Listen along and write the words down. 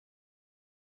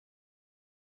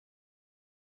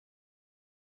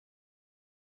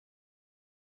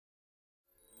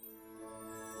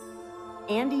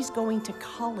Andy's going to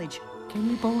college. Can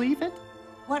you believe it?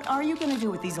 What are you going to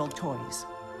do with these old toys?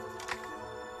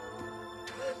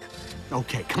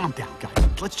 Okay, calm down, guys.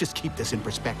 Let's just keep this in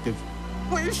perspective.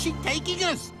 Where's she taking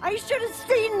us? I should have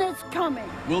seen this coming.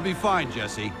 We'll be fine,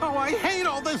 Jesse. Oh, I hate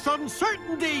all this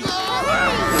uncertainty!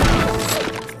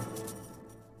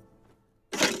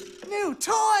 New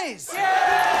toys!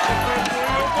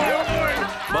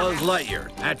 Buzz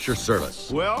Lightyear, at your service.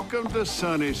 Welcome to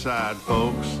Sunnyside,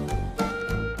 folks.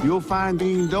 You'll find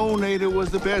being donated was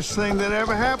the best thing that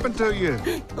ever happened to you.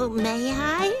 Oh, may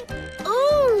I?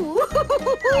 Ooh!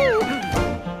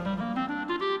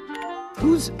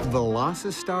 Who's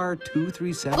Velocistar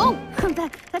 237? Oh,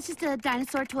 that's just a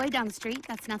dinosaur toy down the street.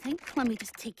 That's nothing. Let me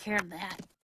just take care of that.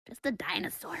 Just a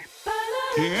dinosaur.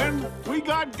 Ken, we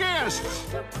got guests.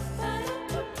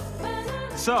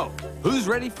 So, who's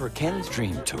ready for Ken's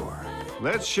dream tour?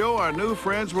 Let's show our new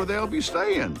friends where they'll be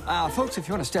staying. Folks, if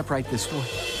you want to step right this way.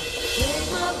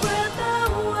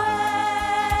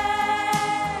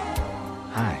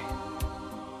 Hi,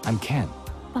 I'm Ken.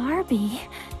 Barbie.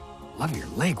 Love your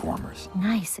leg warmers.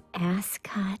 Nice ass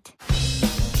cut.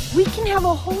 We can have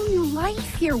a whole new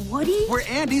life here, Woody. We're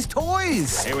Andy's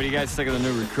toys. Hey, what do you guys think of the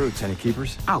new recruits? Any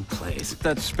keepers? I'll please.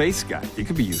 That space guy. He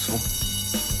could be useful.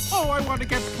 Oh, I want to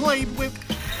get played with.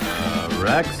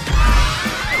 Rex?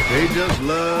 They just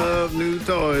love new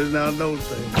toys now, don't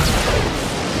they?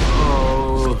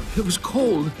 Oh, it was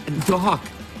cold and dark.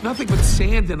 Nothing but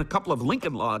sand and a couple of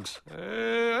Lincoln logs.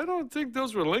 I don't think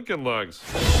those were Lincoln logs.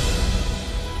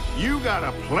 You got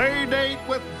a play date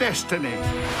with destiny.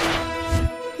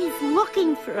 He's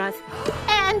looking for us.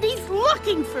 And he's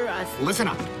looking for us. Listen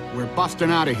up. We're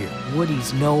busting out of here.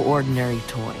 Woody's no ordinary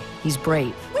toy. He's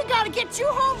brave. We gotta get you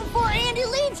home before Andy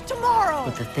leaves tomorrow.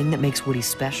 But the thing that makes Woody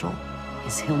special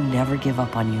is he'll never give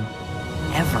up on you.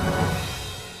 Ever.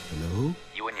 Hello?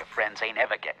 You and your friends ain't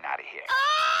ever getting out of here.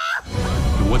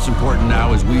 And what's important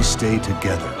now is we stay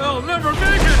together. They'll never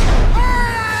make it!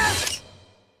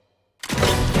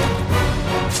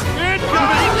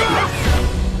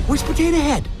 Where's Potato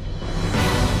Head?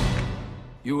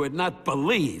 You would not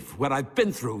believe what I've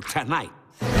been through tonight.